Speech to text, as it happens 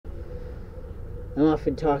I'm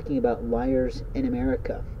often talking about liars in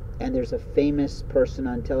America, and there's a famous person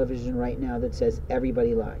on television right now that says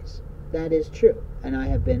everybody lies. That is true, and I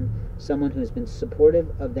have been someone who's been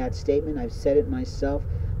supportive of that statement. I've said it myself,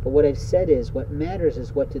 but what I've said is what matters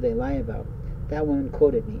is what do they lie about. That woman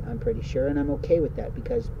quoted me, I'm pretty sure, and I'm okay with that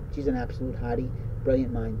because she's an absolute hottie,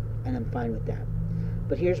 brilliant mind, and I'm fine with that.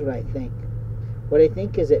 But here's what I think. What I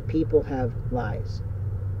think is that people have lies,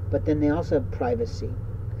 but then they also have privacy.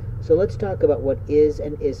 So let's talk about what is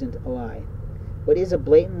and isn't a lie. What is a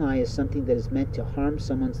blatant lie is something that is meant to harm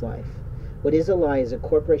someone's life. What is a lie is a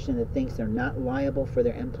corporation that thinks they're not liable for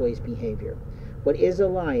their employees' behavior. What is a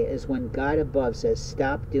lie is when God above says,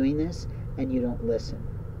 stop doing this, and you don't listen.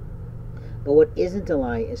 But what isn't a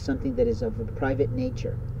lie is something that is of a private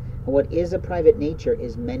nature. And what is a private nature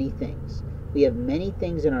is many things. We have many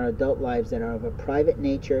things in our adult lives that are of a private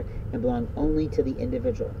nature and belong only to the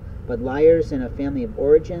individual. But liars in a family of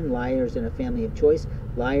origin, liars in a family of choice,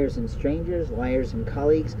 liars in strangers, liars in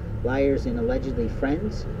colleagues, liars in allegedly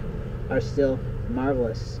friends are still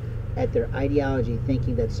marvelous at their ideology,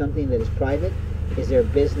 thinking that something that is private is their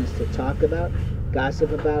business to talk about,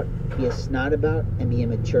 gossip about, be a snot about, and be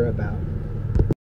immature about.